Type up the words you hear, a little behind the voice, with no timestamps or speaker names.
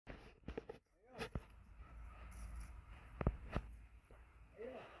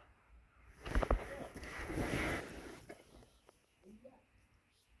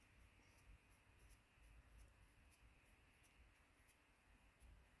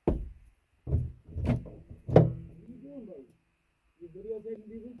doing, buddy? You videotaping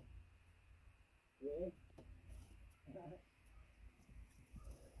people? Yeah.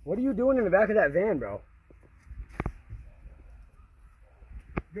 What are you doing in the back of that van, bro?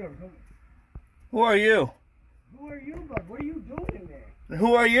 Who are you? Who are you, bud? What are you doing in there?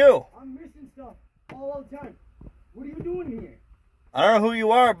 Who are you? I'm missing stuff all the time. What are you doing here? I don't know who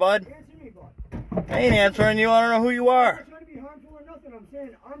you are, bud. Answer me, bud. I ain't answering you. I don't know who you are. I'm not trying to be harmful or nothing.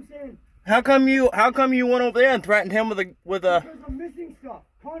 I'm saying. How come you went over there and threatened him with a? Because I'm missing stuff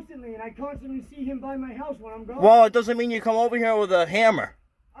constantly, and I constantly see him by my house when I'm gone. Well, it doesn't mean you come over here with a hammer.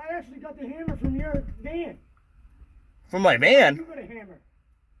 I actually got the hammer from your van. From my van? You got a hammer.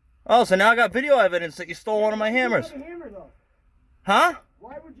 Oh, so now I got video evidence that you stole one of my hammers. You have a hammer, though. Huh?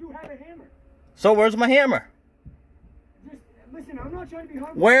 Why would you have a hammer? So where's my hammer? Just listen. I'm not trying to be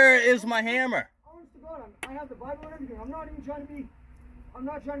harmful. Where is my hammer? Honest to God, I have the Bible and everything. I'm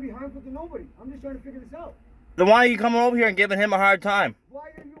not trying to be harmful to nobody. I'm just trying to figure this out. Then why are you coming over here and giving him a hard time? Why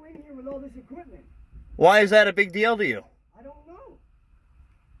are you in here with all this equipment? Why is that a big deal to you? I don't know.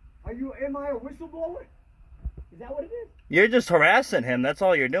 Am I a whistleblower? Is that what it is? You're just harassing him. That's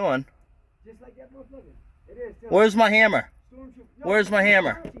all you're doing. Just like that motherfucker. It is. Where's my hammer? Yo, Where's my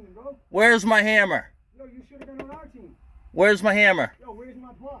hammer? Team, Where's my hammer? Yo, you should have been on our team. Where's my hammer? Yo, where's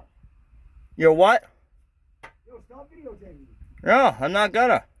my plot? Your what? Yo, stop videotaping me. No, I'm not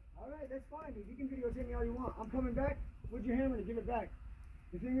gonna. Alright, that's fine, dude. You can videotape me all you want. I'm coming back with your hammer to give it back.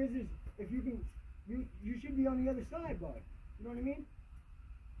 The thing is if you can, you should be on the other side, bud. You know what I mean?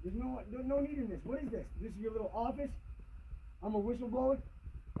 There's no need in this. What is this? This is your little office? I'm a whistleblower?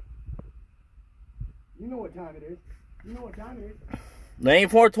 You know what time it is. You know what time it is. They ain't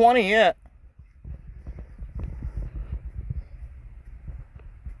 420 yet.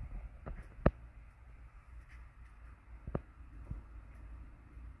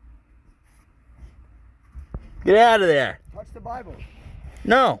 Get out of there. Touch the Bible.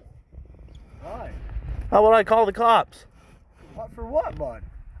 No. Why? How would I call the cops? What for what, bud?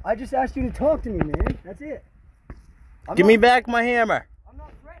 I just asked you to talk to me, man. That's it. Give me back my hammer. I'm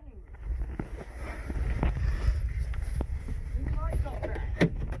not threatening you. Give me my stuff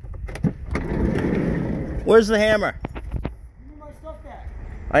back. Where's the hammer? Give me my stuff back.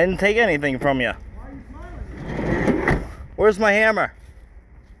 I didn't take anything from you. Why are you smiling? Where's my hammer?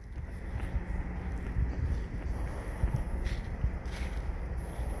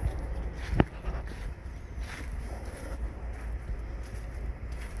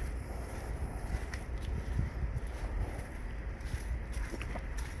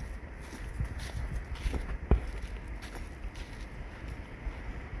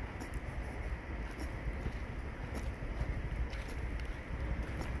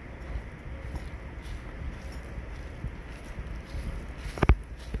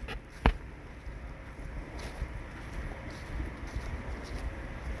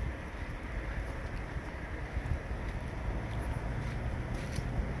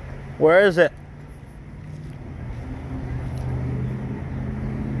 Where is it?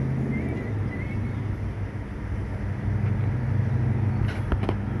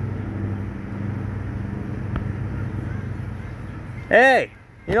 Hey,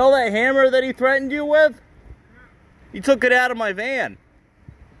 you know that hammer that he threatened you with? He took it out of my van.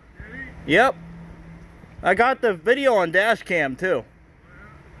 Yep. I got the video on dash cam too.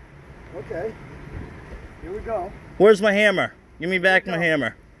 Okay. Here we go. Where's my hammer? Give me back my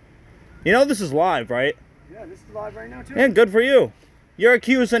hammer. You know this is live, right? Yeah, this is live right now too. Yeah, good for you. You're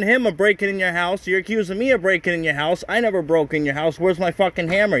accusing him of breaking in your house. You're accusing me of breaking in your house. I never broke in your house. Where's my fucking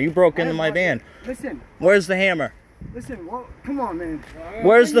hammer? You broke into my van. Listen. Where's the hammer? Listen, well, come on, man.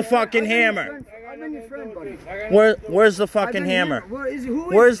 Where's the fucking hammer? I've been your friend, buddy. Where's the fucking hammer?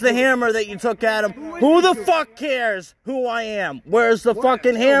 Where's the hammer that you took at him? Who the fuck cares who I am? Where's the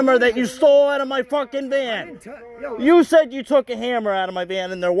fucking hammer that you stole out of my fucking van? You said you took a hammer out of my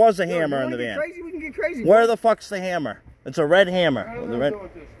van and there was a hammer in the van. We can get crazy. Where the fuck's the hammer? It's a red hammer.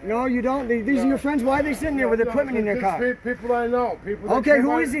 No, you don't. These are your friends. Why are they sitting there with equipment in their car? People I know. Okay,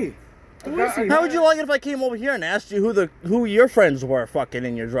 who is he? Who is he? How would you like it if I came over here and asked you who your friends were fucking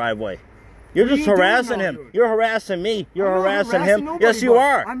in your driveway? You're just harassing him. You're harassing me. You're harassing him. Yes, you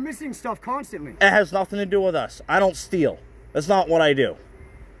are. I'm missing stuff constantly. It has nothing to do with us. I don't steal. That's not what I do.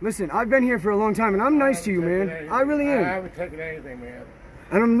 Listen, I've been here for a long time, and I'm nice to you, man. I really am. I haven't taken anything, man.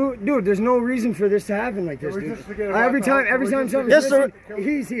 And dude, there's no reason for this to happen like this, dude. Every time something's missing,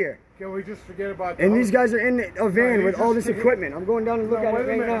 he's here. Can we just forget about that? And these guys are in a van with all this equipment. I'm going down to look at it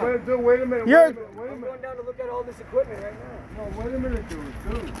right now. Wait a minute. I'm going down to look at all this equipment right now. No, wait a minute,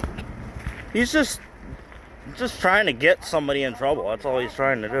 dude. He's just trying to get somebody in trouble. That's all he's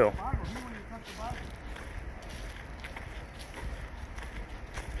trying to do.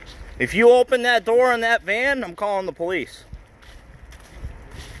 If you open that door in that van, I'm calling the police.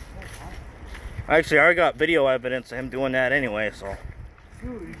 Actually, I already got video evidence of him doing that anyway, so.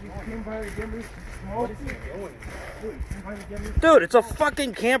 Dude, it's a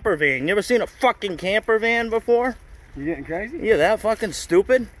fucking camper van. You ever seen a fucking camper van before? You getting crazy? Yeah, that fucking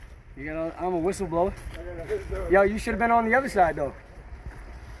stupid. I'm a whistleblower. Yo, you should have been on the other side though.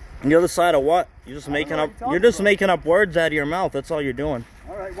 The other side of what? You're just making up. You're just making up words out of your mouth. That's all you're doing.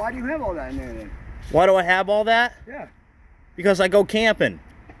 All right. Why do you have all that in there then? Why do I have all that? Yeah. Because I go camping.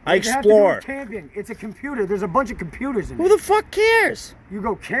 I explore. Camping. It's a computer. There's a bunch of computers in there. Who the fuck cares? You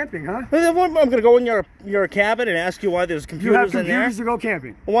go camping, huh? I'm gonna go in your cabin and ask you why there's computers in there. You have computers to go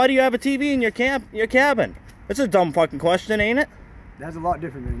camping. Why do you have a TV in your cabin? It's a dumb fucking question, ain't it? That's a lot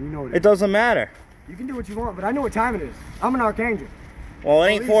different, man. You know it. It doesn't matter. You can do what you want, but I know what time it is. I'm an archangel. Well, it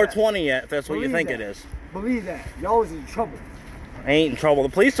ain't 4:20 yet, if that's what you think it is. Believe that. You're always in trouble. I ain't in trouble. The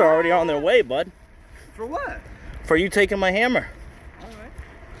police are already on their way, bud. For what? For you taking my hammer. All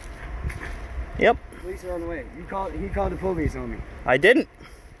right. Yep. The police are on the way. He called the police on me. I didn't.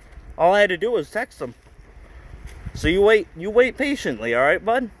 All I had to do was text them. So you wait patiently, all right,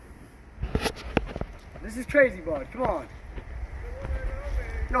 bud? This is crazy, bud. Come on.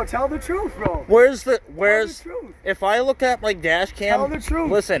 No, tell the truth, bro. Where's tell the truth. If I look at my dash cam, tell the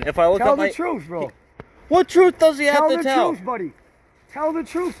truth. Listen, if I look at my... Tell the truth, bro. What truth does he have to tell? Tell the truth, buddy. Tell the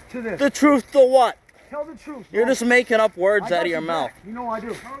truth to this. The truth to what? Tell the truth. You're just making up words out of your mouth. You know I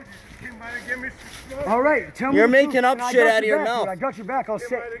do. All right, tell me. You're making up shit out of your mouth. I got your back. I'll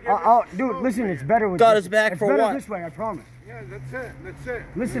say, dude, listen, it's better with got his back for what? It's better this way, I promise. Yeah, that's it. That's it.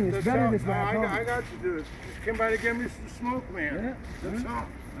 Listen, it's better this way. I got you, dude. Just came by to give me some smoke, man. Yeah. That's all.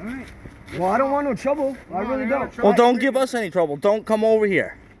 All right. Well, I don't want no trouble. I really don't. Well, don't give us any trouble. Don't come over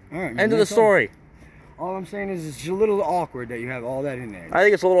here. All right. End of the story. All I'm saying is it's a little awkward that you have all that in there. I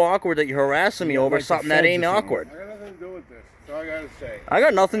think it's a little awkward that you're harassing me over something that ain't awkward. I got nothing to do with this. That's all I gotta say. I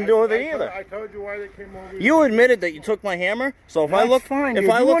got nothing to do with it either. I told you why they came over. You admitted that you took my hammer. So if I look, if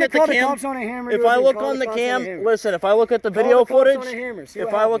I look at the cam, if I look on the cam, listen, if I look at the video footage,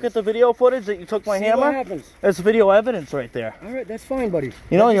 if I look at the video footage that you took my hammer, that's video evidence right there. All right, that's fine, buddy.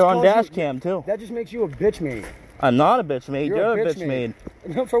 You know you're on dash cam too. That just makes you a bitch maid. I'm not a bitch maid. You're a bitch maid.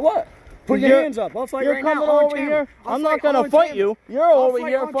 For what? Put your hands up. I'll fight right now. You're coming over here. I'm not gonna fight you. You're over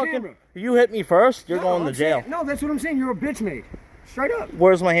here fucking. You hit me first. You're going to jail. No, that's what I'm saying. You're a bitch maid. Straight up.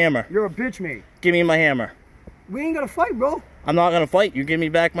 Where's my hammer? You're a bitch maid. Give me my hammer. We ain't gonna fight, bro. I'm not gonna fight. You give me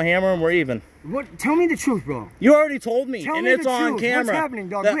back my hammer and we're even. What? Tell me the truth, bro. You already told me, and it's on camera. What's happening,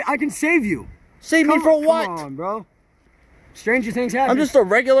 dog? I can save you. Save me for what? Come on, bro. Stranger things happen. I'm just a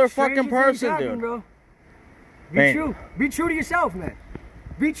regular fucking person, dude. Bro. Be true. Be true to yourself, man.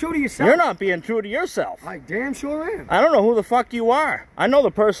 Be true to yourself. You're not being true to yourself. I damn sure am. I don't know who the fuck you are. I know the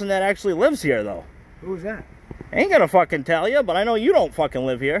person that actually lives here, though. Who's that? I ain't gonna fucking tell you, but I know you don't fucking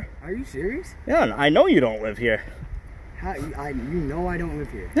live here. Are you serious? Yeah, I know you don't live here. How, you know I don't live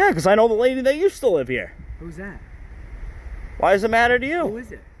here? Yeah, because I know the lady that used to live here. Who's that? Why does it matter to you? Who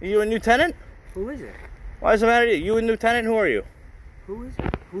is it? Are you a lieutenant? Who is it? Why does it matter to you? You a lieutenant? Who are you? Who is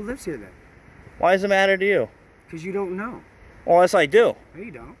it? Who lives here then? Why does it matter to you? Because you don't know. Well, yes, I do. No,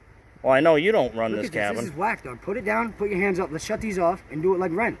 you don't. Well, I know you don't run this cabin. This is whack, dog. Put it down, put your hands up. Let's shut these off and do it like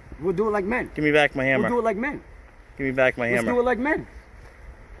men. We'll do it like men. Give me back my hammer. We'll do it like men. Give me back my hammer. Let's do it like men.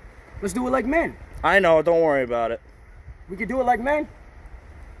 Let's do it like men. I know. Don't worry about it. We could do it like men.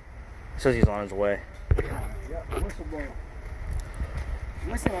 Says he's on his way. Yeah, whistleblower.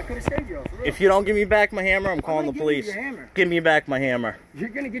 Listen, I could have saved you. For real. If you don't give me back my hammer, I'm calling the police. Give me your hammer. Give me back my hammer. You're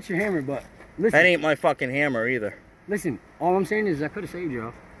gonna get your hammer, but listen. That ain't my fucking hammer either. Listen, all I'm saying is I could have saved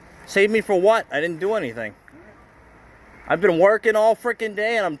you. Save me for what? I didn't do anything. I've been working all freaking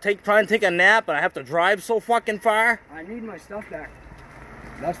day and I'm trying to take a nap and I have to drive so fucking far. I need my stuff back.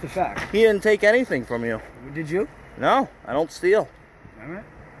 That's the fact. He didn't take anything from you. Did you? No, I don't steal. All right.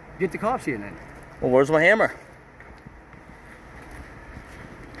 Get the cops here then. Well, where's my hammer?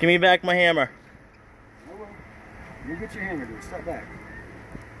 Give me back my hammer. I will. You get your hammer, dude. Step back.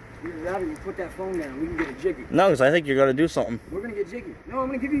 Either that or you put that phone down. We can get a jiggy. No, because I think you're going to do something. We're going to get jiggy. No, I'm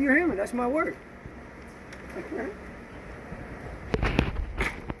going to give you your hammer. That's my word.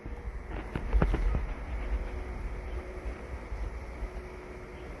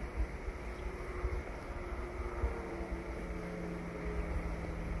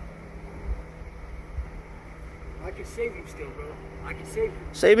 I can save you still, bro. I can save you.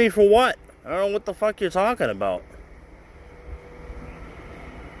 Save me for what? I don't know what the fuck you're talking about.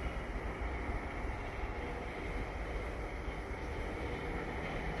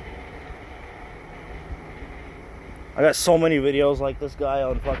 I got so many videos like this guy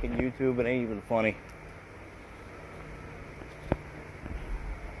on fucking YouTube, it ain't even funny.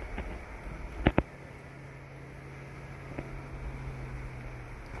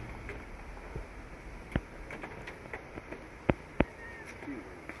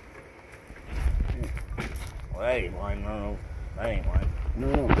 Well, that ain't mine, no. That ain't mine. No,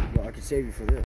 well, I can save you for this.